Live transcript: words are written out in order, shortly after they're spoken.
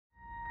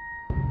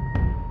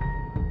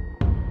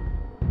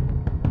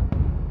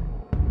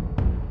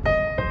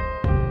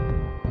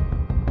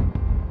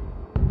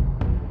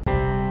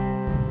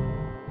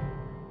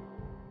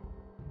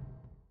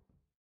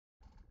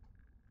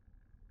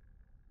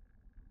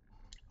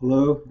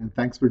Hello, and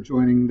thanks for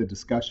joining the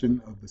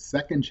discussion of the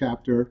second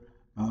chapter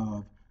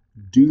of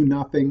Do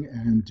Nothing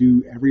and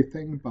Do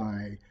Everything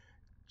by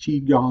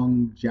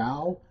Qiguang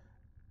Zhao.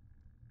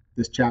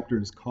 This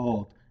chapter is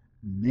called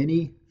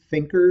Many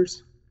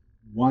Thinkers,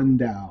 One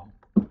Tao.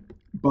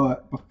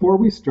 But before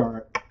we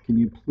start, can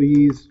you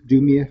please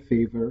do me a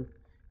favor,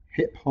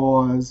 hit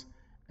pause,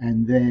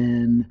 and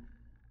then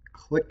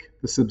click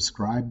the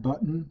subscribe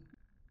button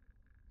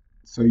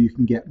so you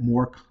can get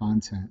more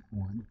content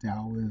on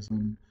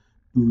Taoism,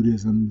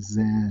 Buddhism,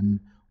 Zen,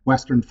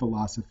 Western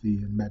philosophy,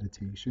 and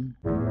meditation.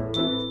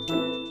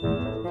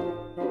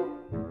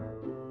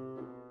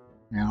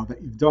 Now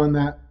that you've done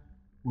that,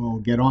 we'll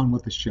get on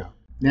with the show.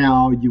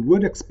 Now, you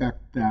would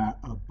expect that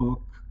a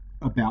book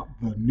about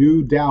the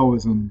new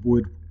Taoism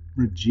would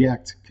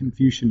reject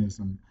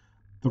Confucianism,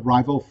 the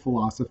rival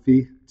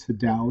philosophy to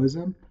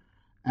Taoism,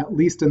 at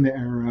least in the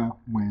era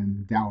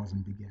when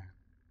Taoism began.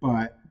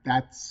 But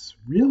that's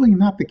really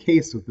not the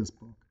case with this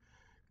book.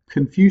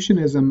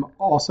 Confucianism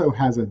also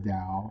has a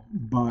Tao,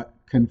 but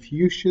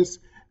Confucius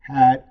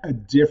had a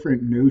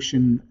different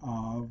notion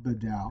of the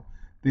Tao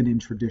than in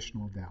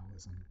traditional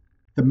Taoism.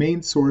 The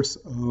main source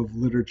of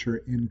literature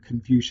in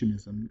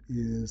Confucianism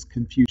is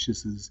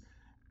Confucius's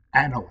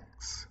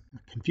Analects.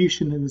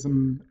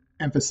 Confucianism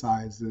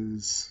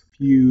emphasizes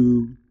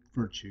few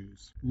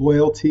virtues: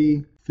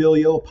 loyalty,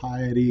 filial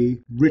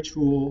piety,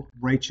 ritual,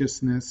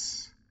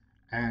 righteousness,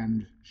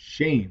 and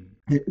shame.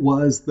 It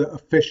was the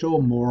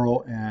official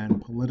moral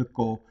and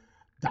political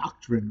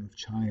doctrine of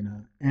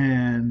China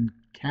and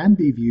can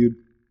be viewed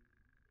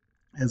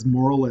as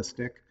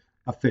moralistic,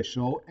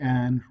 official,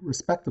 and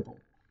respectable.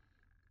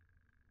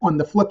 On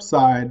the flip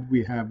side,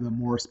 we have the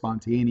more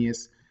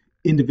spontaneous,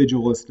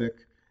 individualistic,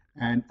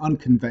 and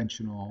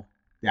unconventional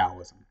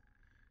Taoism.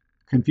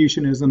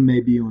 Confucianism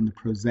may be on the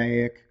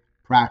prosaic,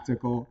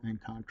 practical,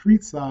 and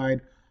concrete side,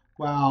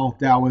 while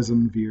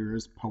Taoism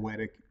veers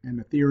poetic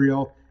and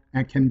ethereal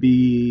and can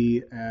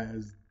be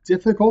as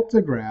difficult to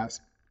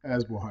grasp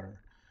as water.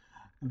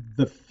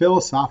 The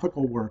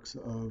philosophical works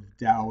of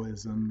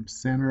Taoism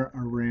center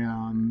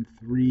around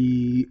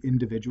three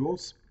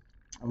individuals.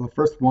 The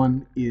first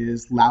one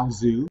is Lao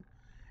Tzu,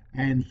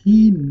 and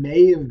he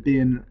may have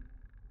been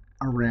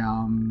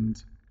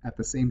around at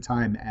the same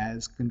time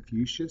as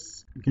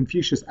Confucius.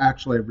 Confucius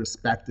actually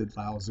respected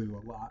Lao Tzu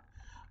a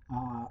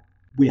lot.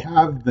 We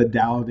have the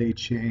Tao Te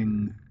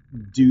Ching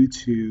due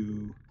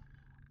to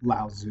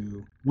Lao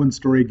Tzu. One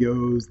story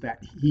goes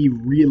that he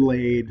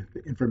relayed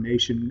the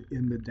information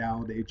in the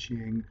Tao Te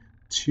Ching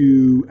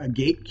to a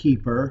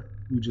gatekeeper,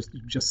 who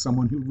just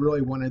someone who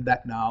really wanted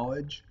that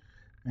knowledge,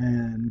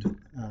 and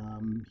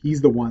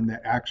he's the one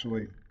that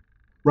actually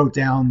wrote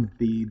down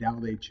the Tao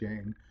Te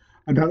Ching.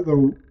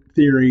 Another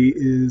theory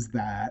is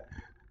that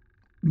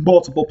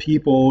multiple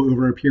people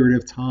over a period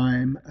of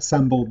time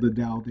assembled the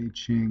Tao Te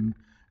Ching.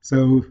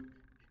 So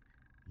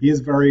he is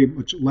very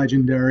much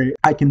legendary.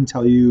 I can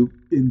tell you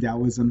in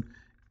Taoism,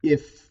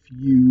 if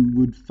you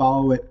would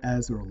follow it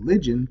as a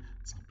religion,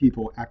 some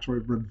people actually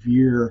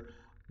revere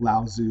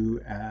Lao Tzu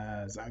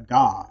as a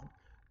god,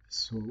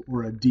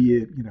 or a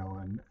deity,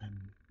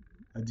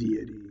 a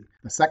deity.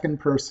 The second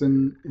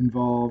person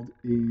involved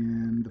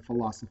in the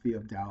philosophy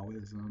of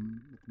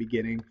Taoism at the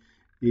beginning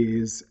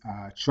is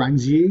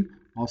Zhuangzi,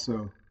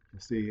 also you'll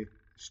see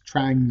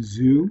Chuang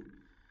Tsu.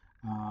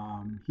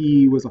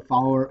 He was a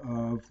follower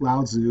of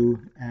Lao Tzu,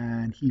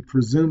 and he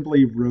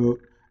presumably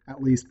wrote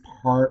at least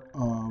part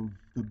of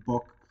the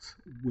books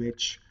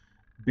which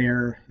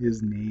bear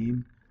his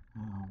name.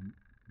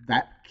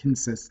 That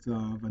consists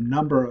of a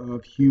number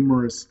of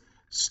humorous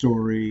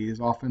stories,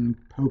 often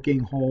poking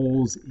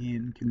holes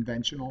in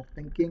conventional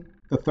thinking.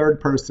 The third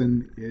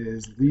person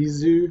is Lieh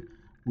Tsu,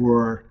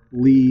 or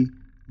Lieh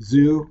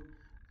Tsu.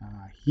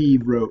 He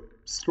wrote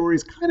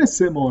stories kind of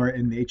similar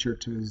in nature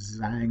to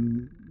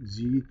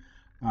Zhuangzi,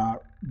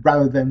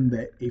 rather than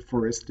the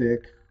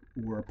aphoristic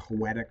or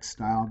poetic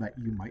style that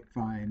you might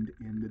find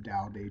in the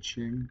Tao Te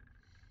Ching.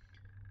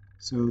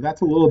 So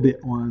that's a little bit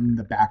on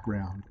the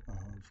background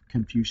of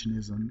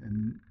Confucianism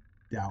and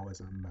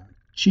Taoism.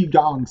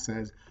 Qigong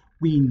says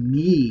we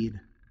need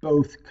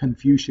both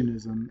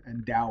Confucianism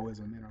and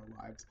Taoism in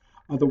our lives.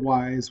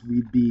 Otherwise,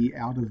 we'd be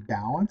out of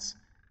balance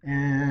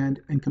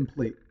and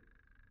incomplete.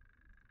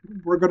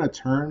 We're going to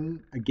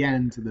turn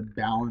again to the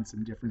balance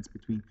and difference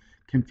between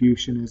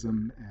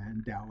Confucianism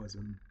and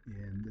Taoism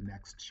in the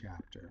next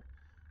chapter.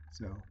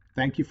 So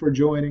thank you for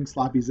joining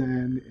Sloppy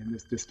Zen in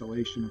this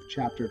distillation of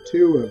Chapter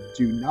 2 of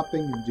Do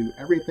Nothing and Do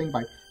Everything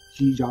by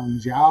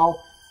Qiguang Zhao.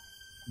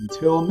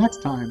 Until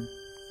next time,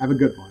 have a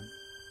good one.